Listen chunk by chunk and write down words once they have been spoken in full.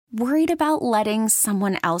Worried about letting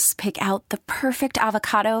someone else pick out the perfect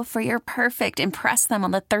avocado for your perfect impress them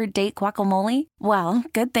on the third date guacamole? Well,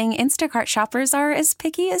 good thing Instacart shoppers are as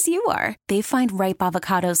picky as you are. They find ripe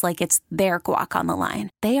avocados like it's their guac on the line.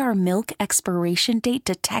 They are milk expiration date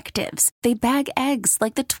detectives. They bag eggs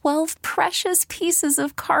like the 12 precious pieces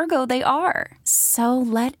of cargo they are. So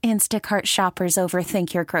let Instacart shoppers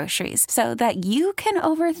overthink your groceries so that you can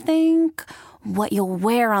overthink what you'll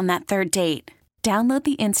wear on that third date. Download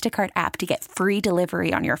the Instacart app to get free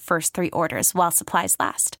delivery on your first 3 orders while supplies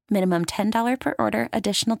last. Minimum $10 per order.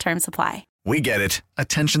 Additional terms apply. We get it.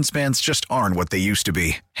 Attention spans just aren't what they used to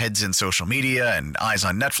be. Heads in social media and eyes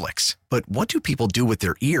on Netflix. But what do people do with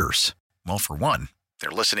their ears? Well, for one, they're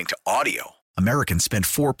listening to audio. Americans spend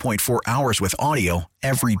 4.4 hours with audio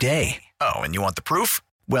every day. Oh, and you want the proof?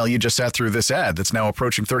 Well, you just sat through this ad that's now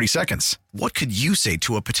approaching 30 seconds. What could you say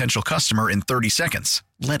to a potential customer in 30 seconds?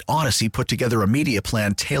 Let Odyssey put together a media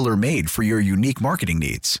plan tailor-made for your unique marketing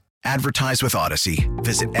needs. Advertise with Odyssey.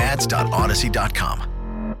 Visit ads.odyssey.com.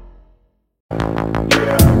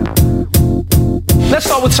 Let's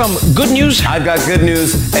start with some good news. I've got good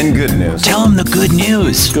news and good news. Tell them the good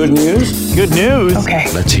news. Good news? Good news. Okay.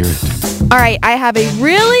 Let's hear it. All right, I have a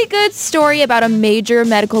really good story about a major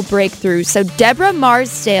medical breakthrough. So Deborah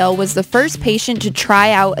Marsdale was the first patient to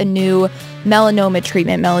try out a new melanoma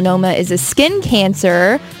treatment. Melanoma is a skin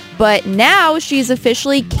cancer, but now she's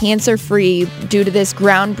officially cancer-free due to this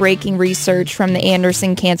groundbreaking research from the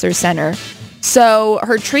Anderson Cancer Center. So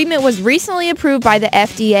her treatment was recently approved by the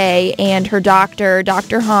FDA, and her doctor,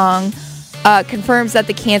 Dr. Hong, confirms that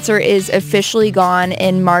the cancer is officially gone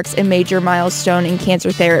and marks a major milestone in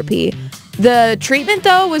cancer therapy. The treatment,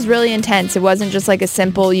 though, was really intense. It wasn't just like a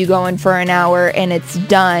simple, you go in for an hour and it's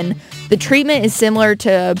done. The treatment is similar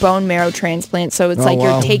to bone marrow transplant. So it's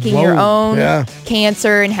you're taking your own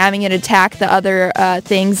cancer and having it attack the other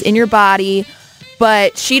things in your body.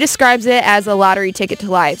 But she describes it as a lottery ticket to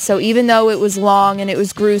life. So even though it was long and it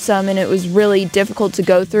was gruesome and it was really difficult to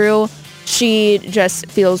go through, she just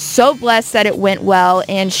feels so blessed that it went well.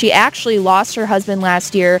 And she actually lost her husband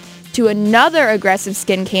last year to another aggressive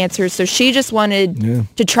skin cancer. So she just wanted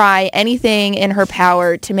to try anything in her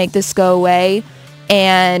power to make this go away.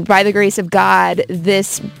 And by the grace of God,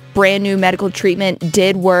 this brand new medical treatment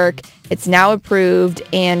did work. It's now approved,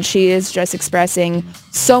 and she is just expressing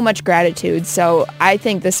so much gratitude. So I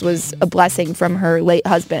think this was a blessing from her late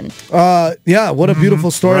husband. Yeah, what a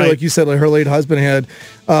beautiful story. Right. Like you said, like her late husband had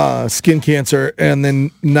skin cancer, and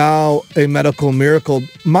then now a medical miracle.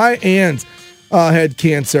 My aunt had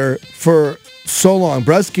cancer for so long,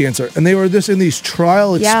 breast cancer, and they were just in these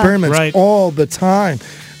trial experiments all the time.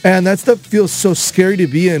 And that stuff feels so scary to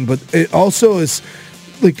be in, but it also is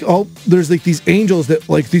there's these angels that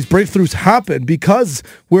these breakthroughs happen because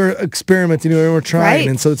we're experimenting and we're trying.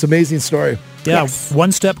 And so it's an amazing story. Yeah,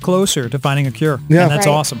 one step closer to finding a cure. Yeah. And that's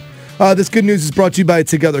awesome. This good news is brought to you by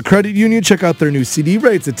Together Credit Union. Check out their new CD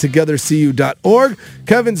rates at togethercu.org.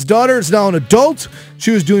 Kevin's daughter is now an adult. She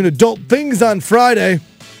was doing adult things on Friday.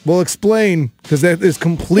 We'll explain because that is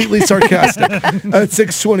completely sarcastic at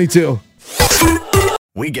 6:22.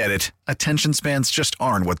 We get it. Attention spans just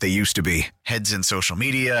aren't what they used to be. Heads in social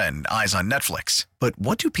media and eyes on Netflix. But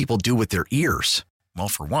what do people do with their ears? Well,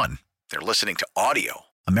 for one, they're listening to audio.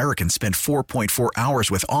 Americans spend 4.4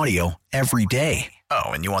 hours with audio every day. Oh,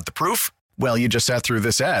 and you want the proof? Well, you just sat through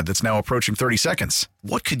this ad that's now approaching 30 seconds.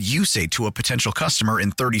 What could you say to a potential customer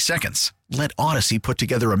in 30 seconds? Let Odyssey put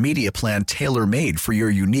together a media plan tailor-made for your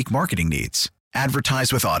unique marketing needs.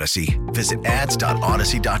 Advertise with Odyssey. Visit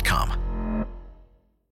ads.odyssey.com.